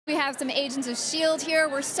We have some agents of S.H.I.E.L.D. here.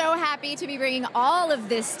 We're so happy to be bringing all of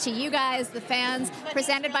this to you guys, the fans,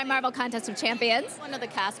 presented by Marvel Contest of Champions. One of the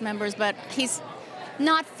cast members, but he's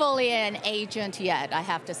not fully an agent yet, I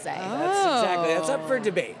have to say. That's up for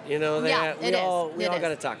debate. You know, we all got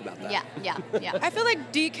to talk about that. Yeah. I feel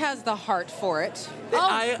like Deke has the heart for it.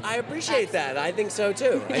 I appreciate that. I think so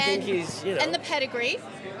too. I think he's, and the pedigree.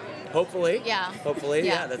 Hopefully. Yeah. Hopefully.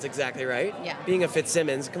 Yeah, that's exactly right. Yeah. Being a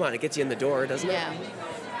Fitzsimmons, come on, it gets you in the door, doesn't it? Yeah.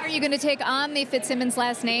 Are you going to take on the Fitzsimmons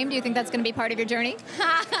last name? Do you think that's going to be part of your journey?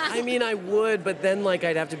 I mean, I would, but then like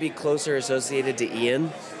I'd have to be closer associated to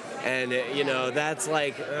Ian. And, you know, that's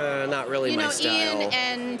like not really my style. Ian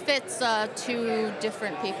and Fitz, two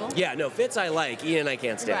different people. Yeah, no, Fitz I like. Ian I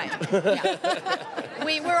can't stand. Right.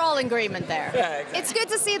 Yeah. We're all in agreement there. Yeah, exactly. It's good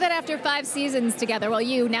to see that after 5 seasons together, well,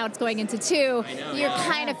 now it's going into 2, you're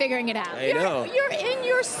kind of figuring it out. I know. You're in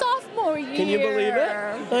your sophomore year. Can you believe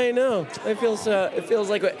it? I know. It feels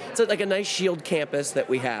like it's like a nice S.H.I.E.L.D. campus that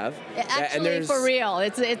we have. Actually, for real,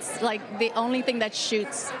 it's like the only thing that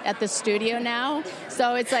shoots at the studio now.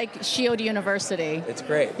 So it's like S.H.I.E.L.D. University. It's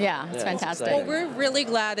great. Yeah, it's fantastic. Well, we're really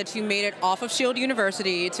glad that you made it off of S.H.I.E.L.D.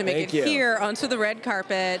 University to make it here onto the red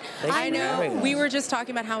carpet. I know. We were just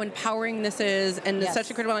talking about how empowering this is, and it's such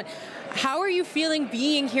a critical moment. How are you feeling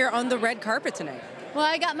being here on the red carpet tonight? Well,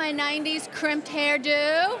 I got my 90s crimped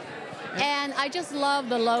hairdo. And I just love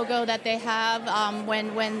the logo that they have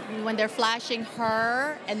when they're flashing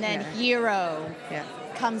her, and then Hero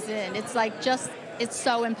comes in. It's like it's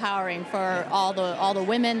so empowering for all the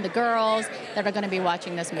women, the girls that are going to be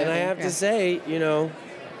watching this movie. And I have to say, you know,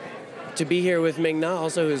 to be here with Ming-Na,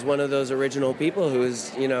 also who's one of those original people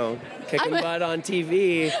who's, you know, kicking butt on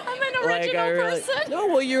TV. I'm an original person. No,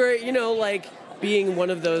 well, you're, you know, like being one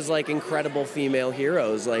of those like incredible female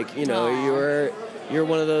heroes. Like, you know, you're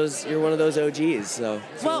one of those OGs. So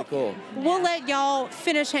it's really cool. We'll let y'all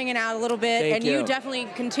finish hanging out a little bit, and you definitely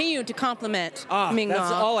continue to compliment Ming-Na.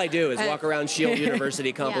 That's all I do is walk around S.H.I.E.L.D.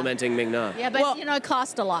 University complimenting Ming-Na. Yeah, but you know, it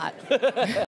cost a lot.